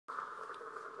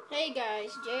Hey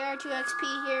guys,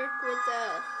 JR2XP here with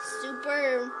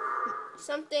Super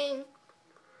something.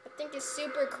 I think it's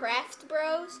Super Craft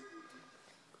Bros.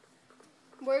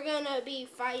 We're gonna be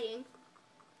fighting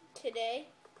today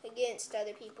against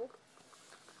other people.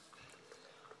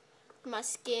 My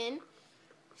skin,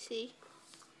 see,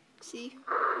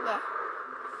 yeah,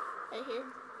 right here.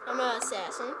 I'm an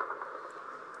assassin.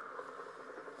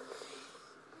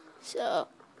 So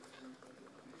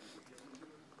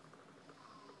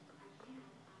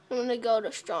I'm gonna go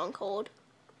to Stronghold.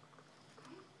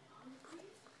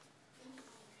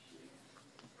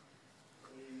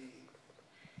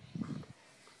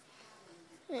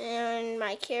 And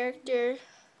my character,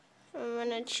 I'm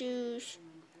gonna choose,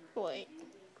 wait,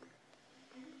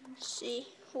 see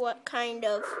what kind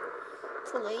of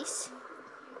place.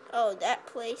 Oh, that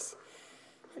place.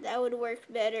 That would work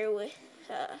better with,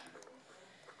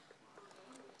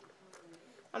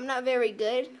 I'm not very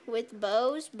good with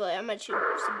bows, but I'm gonna choose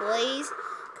Blaze,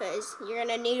 because you're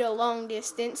gonna need a long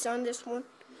distance on this one.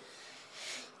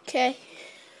 Okay.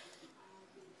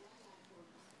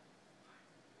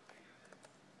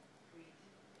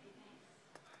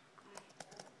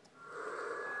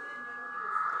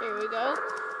 Here we go.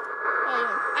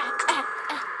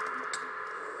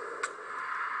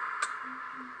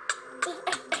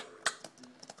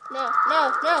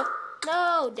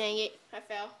 No, dang it, I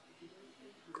fell.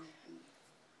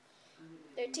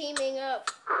 They're teaming up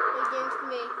against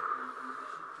me.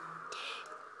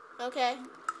 Okay.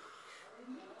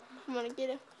 I'm gonna get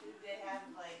him. Did they have,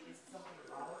 like, is something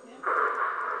wrong with him?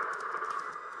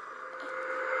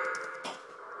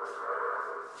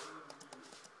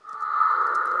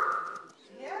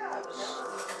 Yeah, but that's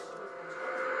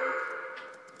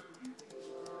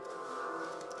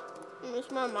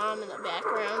There's my mom in the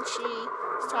background. She's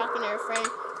talking to her friend.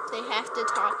 They have to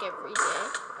talk every day.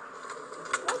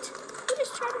 What? Who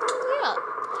just tried to blow me up?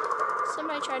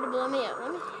 Somebody tried to blow me up.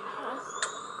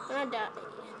 When I die,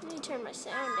 let me turn my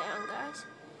sound down, guys.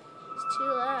 It's too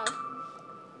loud.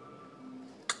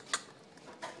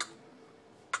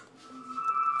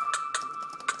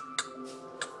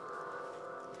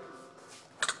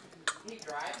 he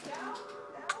drives now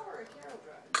or Carol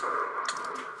drives?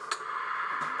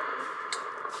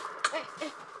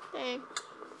 Dang.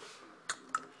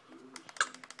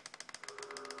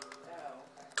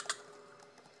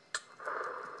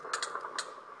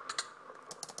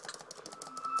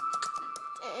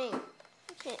 Oh, Dang.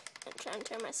 I can't. I'm trying to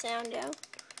turn my sound down.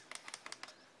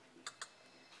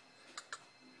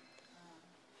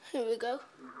 Here we go.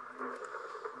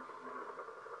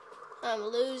 I'm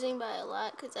losing by a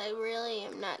lot because I really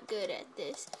am not good at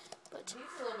this. But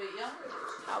he's a little bit younger than you.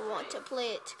 I want to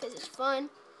play it because it's fun,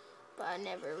 but I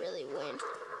never really win.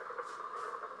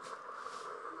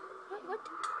 What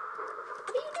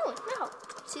are you doing? No.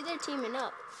 See, they're teaming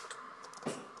up.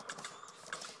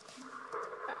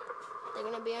 They're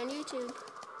going to be on YouTube.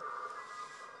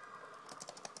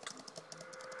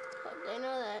 Hope they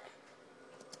know that.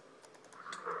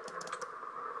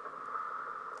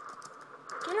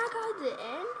 Can I go to the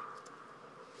end?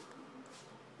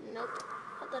 Nope.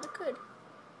 I thought I could.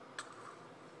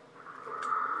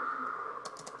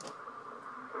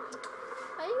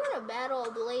 Are you gonna battle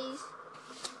a Blaze?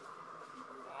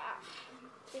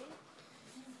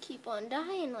 Keep on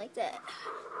dying like that.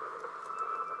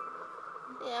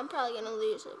 Yeah, I'm probably gonna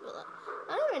lose it, but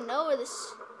I don't even know where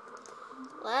this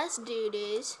last dude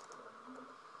is.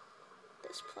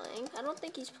 That's playing. I don't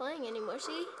think he's playing anymore.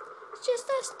 See? It's just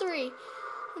us three.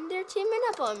 And they're teaming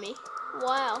up on me.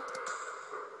 Wow.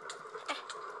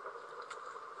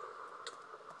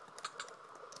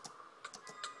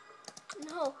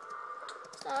 No.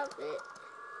 Stop it.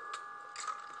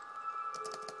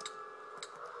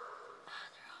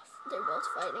 They're both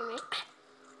fighting me.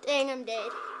 Dang, I'm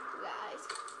dead. Guys.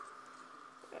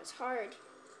 That's hard.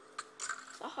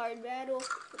 It's a hard battle.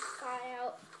 We fought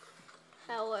out.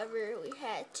 However, we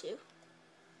had to.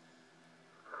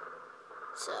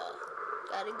 So,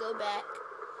 gotta go back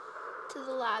to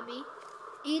the lobby.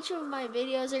 Each of my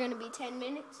videos are gonna be 10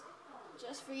 minutes,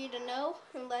 just for you to know,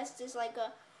 unless there's like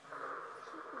a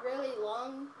really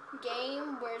long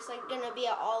game where it's like gonna be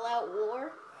an all-out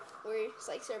war, where it's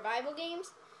like survival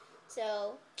games.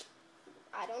 So,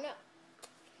 I don't know.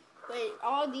 But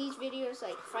all these videos,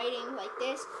 like fighting like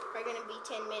this, are gonna be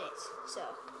 10 minutes.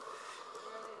 So,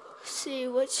 see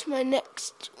what's my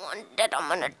next one that I'm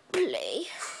gonna play.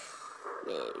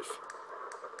 Move.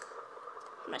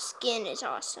 My skin is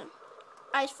awesome.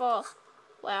 Icefall.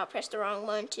 Wow, I pressed the wrong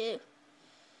one too.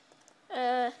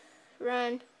 Run.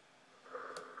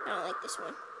 I don't like this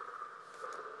one.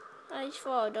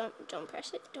 Icefall. Don't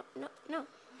press it. No.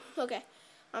 Okay.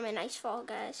 I'm in Icefall,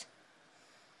 guys.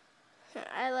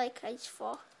 I like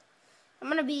Icefall. I'm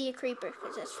gonna be a creeper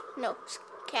because that's no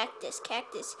cactus.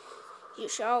 Cactus. You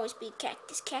should always be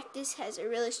cactus. Cactus has a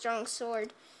really strong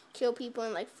sword. Kill people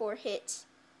in like 4 hits.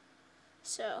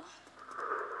 So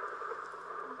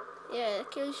yeah,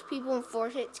 it kills people in 4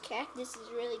 hits. Cactus is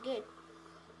really good.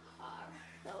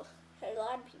 So a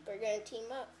lot of people are gonna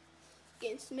team up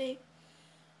against me.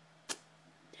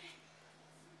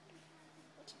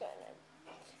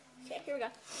 Okay, here we go.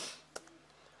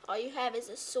 All you have is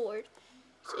a sword,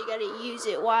 so you gotta use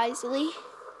it wisely.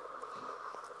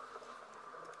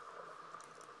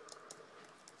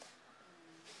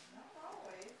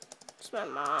 It's my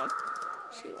mom.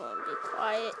 She won't be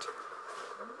quiet.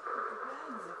 Depends.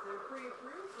 If they're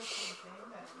pre-approved for something,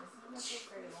 that doesn't take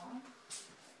very long.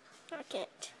 I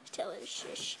can't tell her to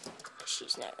shush.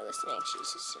 She's not listening.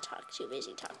 She's just too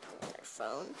busy talking on her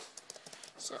phone.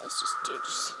 So let's just do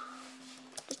this.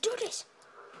 Let's do this.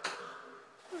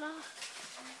 No.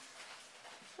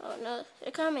 Oh no,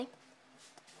 they're coming.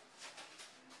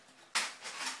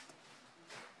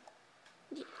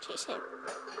 Yeah, chase him.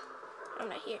 I'm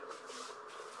not here.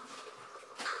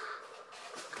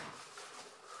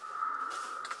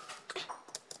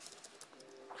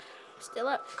 Still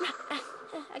up. No,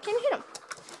 I can't hit him.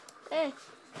 Hey,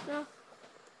 no,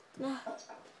 no.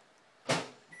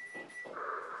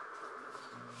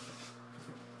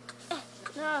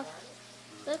 No,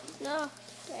 look, no.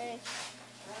 Dang.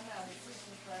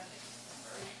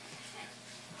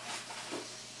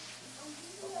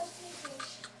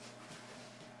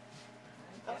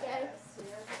 Okay.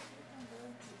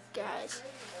 Guys,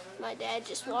 my dad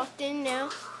just walked in now,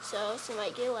 so it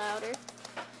might get louder.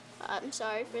 I'm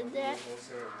sorry for that.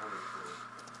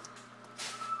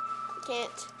 I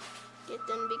can't get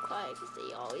them to be quiet because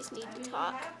they always need to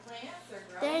talk.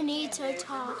 They need to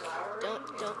talk. Don't.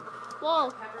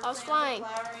 Whoa, I was flying.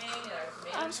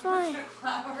 I was flying.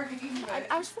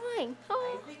 I was flying.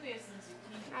 Oh,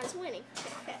 I was winning.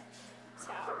 That's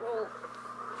how I roll.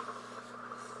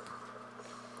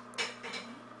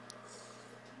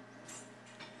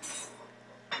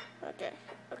 Okay,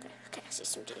 I see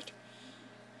some dude.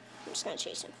 I'm just gonna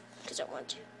chase him because I want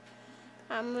to.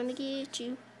 I'm gonna get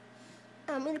you.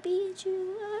 I'm gonna beat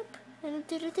you up.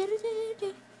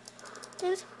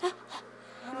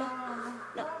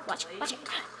 No, watch it.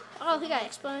 Oh, he got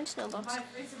exploding snowballs.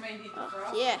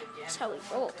 Oh, yeah, that's how we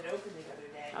roll.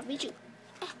 I'll beat you.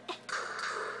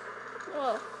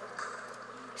 Whoa.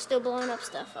 Still blowing up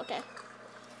stuff, okay.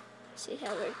 See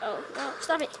how we're, oh, no,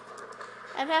 stop it.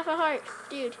 I have half a heart,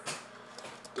 dude.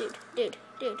 Dude.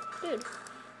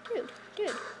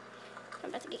 I'm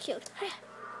about to get killed.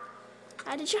 I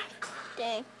had to jump.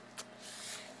 Dang.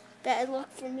 Bad luck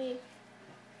for me.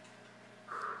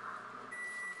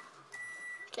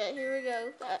 Okay, here we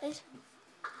go, guys.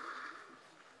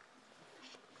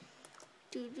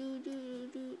 Do.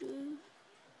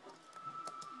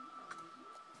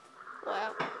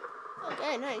 Wow.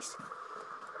 Okay, nice.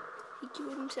 He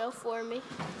killed himself for me,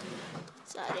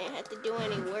 so I didn't have to do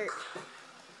any work.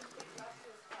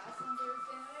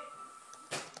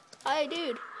 Hi,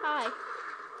 dude. Hi.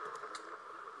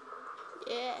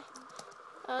 Yeah.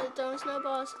 Oh, they're throwing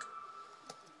snowballs.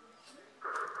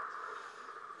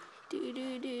 Do.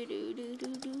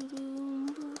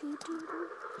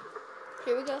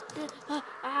 Here we go.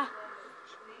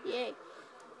 Yay.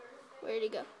 Where'd he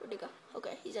go?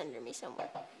 Okay, he's under me somewhere.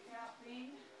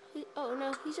 Oh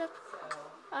no, he's up.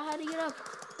 I had to get up.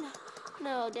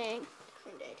 No, dang.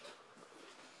 I'm dead.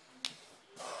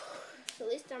 At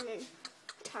least I'm in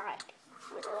tie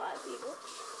with a lot of people.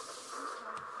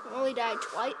 I only died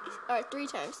 3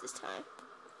 times this time.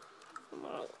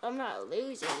 I'm not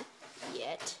losing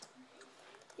yet.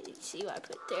 You see what I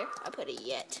put there? I put a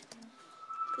yet.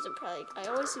 Because I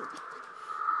always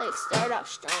like start off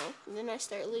strong and then I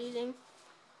start losing.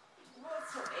 Well,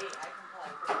 it's till 8. I can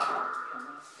probably put it up if you don't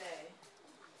want to stay.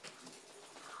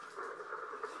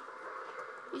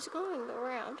 He's going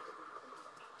around.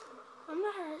 I'm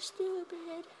not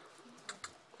stupid.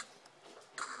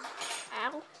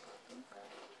 Ow.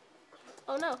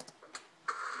 Oh no.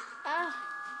 Ah.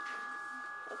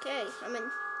 Okay, I'm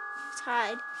in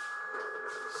tied.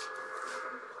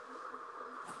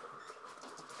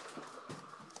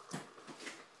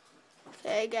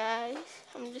 Okay, guys,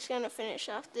 I'm just gonna finish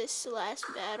off this last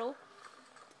battle.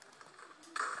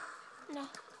 No.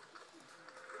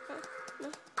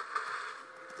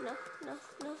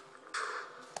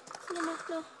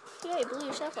 Yay, blew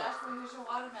yourself up. That's when there's a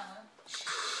watermelon.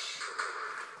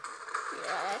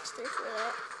 Yeah, I asked her for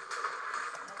that.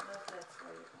 I don't know if that's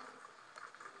where you're going.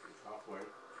 Halfway.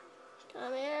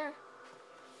 Come here.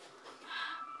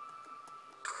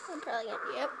 probably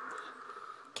gonna, yep.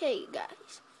 Okay, you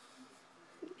guys.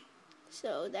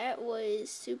 So that was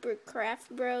Super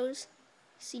Craft Bros.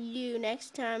 See you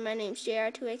next time. My name's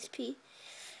JR2XP,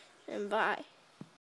 and bye.